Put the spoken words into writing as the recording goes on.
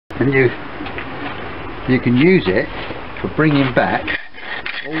and you can use it for bringing back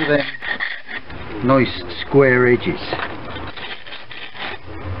all them nice square edges.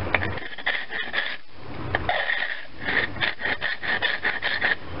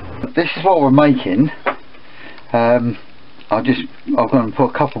 This is what we're making. I'm going to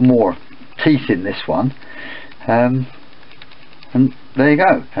put a couple more teeth in this one, and there you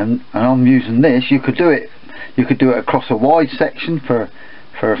go. And I'm using this. You could do it across a wide section for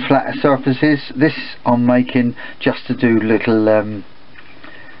flatter surfaces. This I'm making just to do little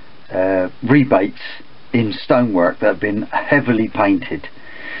rebates in stonework that have been heavily painted,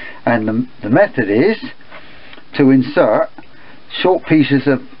 and the method is to insert short pieces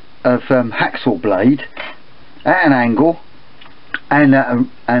of hacksaw blade at an angle and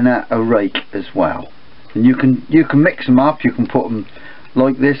at a rake as well, and you can mix them up. You can put them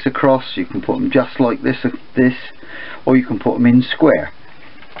like this across, you can put them just like this, or you can put them in square.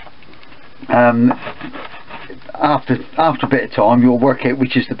 After a bit of time you'll work out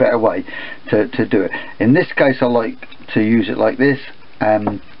which is the better way to do it. In this case I like to use it like this.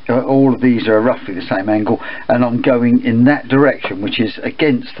 All of these are roughly the same angle, and I'm going in that direction which is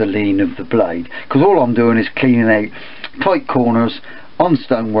against the lean of the blade, because all I'm doing is cleaning out tight corners on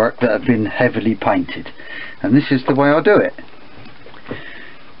stonework that have been heavily painted, and this is the way I do it.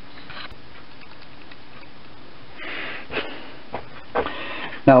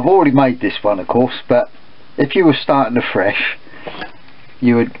 Now I've already made this one, of course, but if you were starting afresh,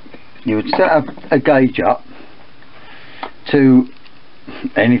 you would set a gauge up to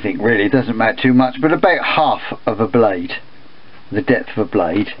anything really, it doesn't matter too much, but about half of a blade, the depth of a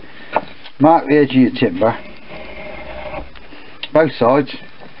blade. Mark the edge of your timber, both sides,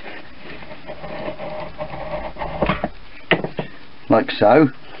 like so.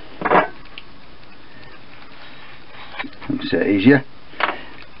 Makes it easier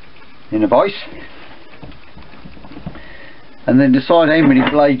in a vise, and then decide how many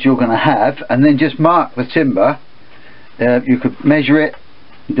blades you're going to have, and then just mark the timber. You could measure it,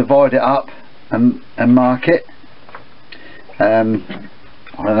 divide it up and mark it. I don't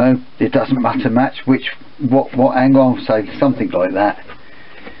know, it doesn't matter much what angle, I'll say something like that.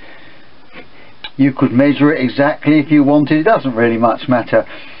 You could measure it exactly if you wanted, it doesn't really much matter.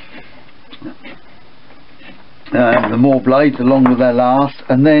 The more blades, the longer they last,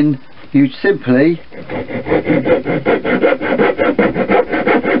 and then you simply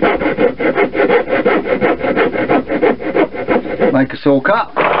make a saw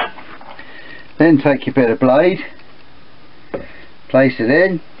cut, then take your bit of blade, place it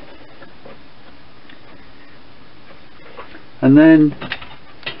in, and then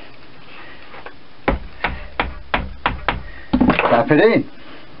tap it in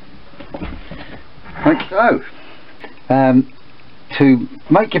like so. To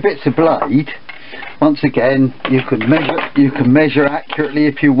make your bits of blade, once again you can measure accurately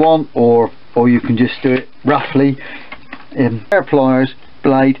if you want, or you can just do it roughly. Pair of pliers,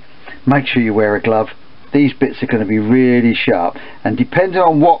 blade, make sure you wear a glove. These bits are going to be really sharp, and depending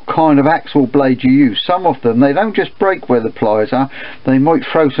on what kind of hacksaw blade you use, some of them, they don't just break where the pliers are, they might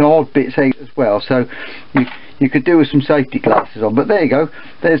throw some odd bits out as well, so you could do with some safety glasses on. But there you go,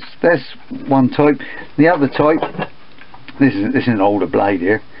 there's one type. The other type, this is an older blade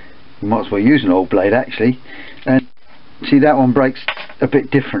here, you might as well use an old blade actually, and see that one breaks a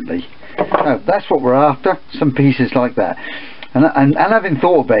bit differently. So that's what we're after, some pieces like that. And having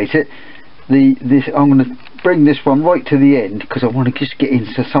thought about it, I'm going to bring this one right to the end, because I want to just get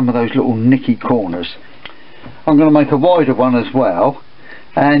into some of those little nicky corners. I'm going to make a wider one as well,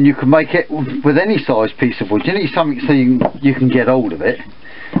 and you can make it with any size piece of wood. You need something so you can get hold of it.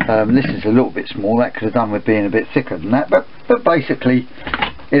 This is a little bit small, that could have done with being a bit thicker than that, but basically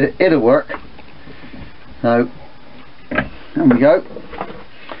it'll work. So there we go.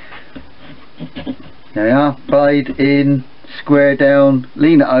 There we are, blade in, square down,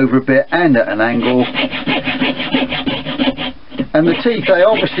 lean it over a bit and at an angle. And the teeth, they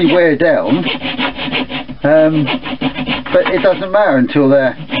obviously wear down, but it doesn't matter until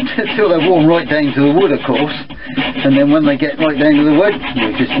they're worn right down to the wood, of course. And then when they get right down to the wood,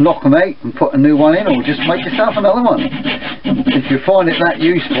 you just knock them out and put a new one in, or just make yourself another one. If you find it that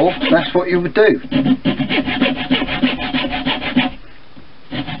useful, that's what you would do.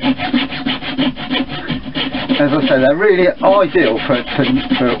 As I say, they're really ideal for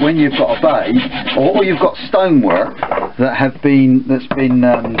when you've got a bay, or you've got stonework that's been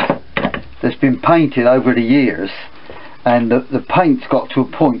painted over the years, and the paint's got to a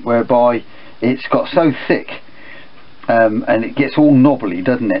point whereby it's got so thick, and it gets all knobbly,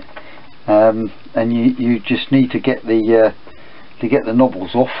 doesn't it? And you just need to get the to get the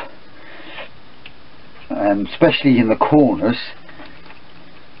knobbles off, especially in the corners,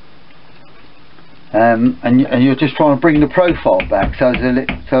 and you're just trying to bring the profile back so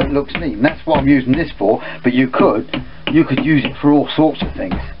it looks neat. And that's what I'm using this for, but you could use it for all sorts of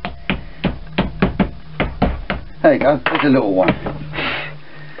things. There you go, there's a little one.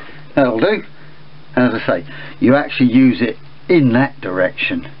 That'll do. And as I say, you actually use it in that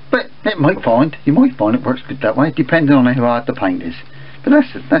direction, but you might find it works good that way, depending on how hard the paint is. But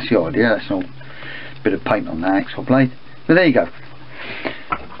that's the idea. That's all. Bit of paint on the axle blade. But there you go.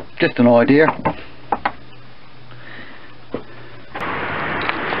 Just an idea.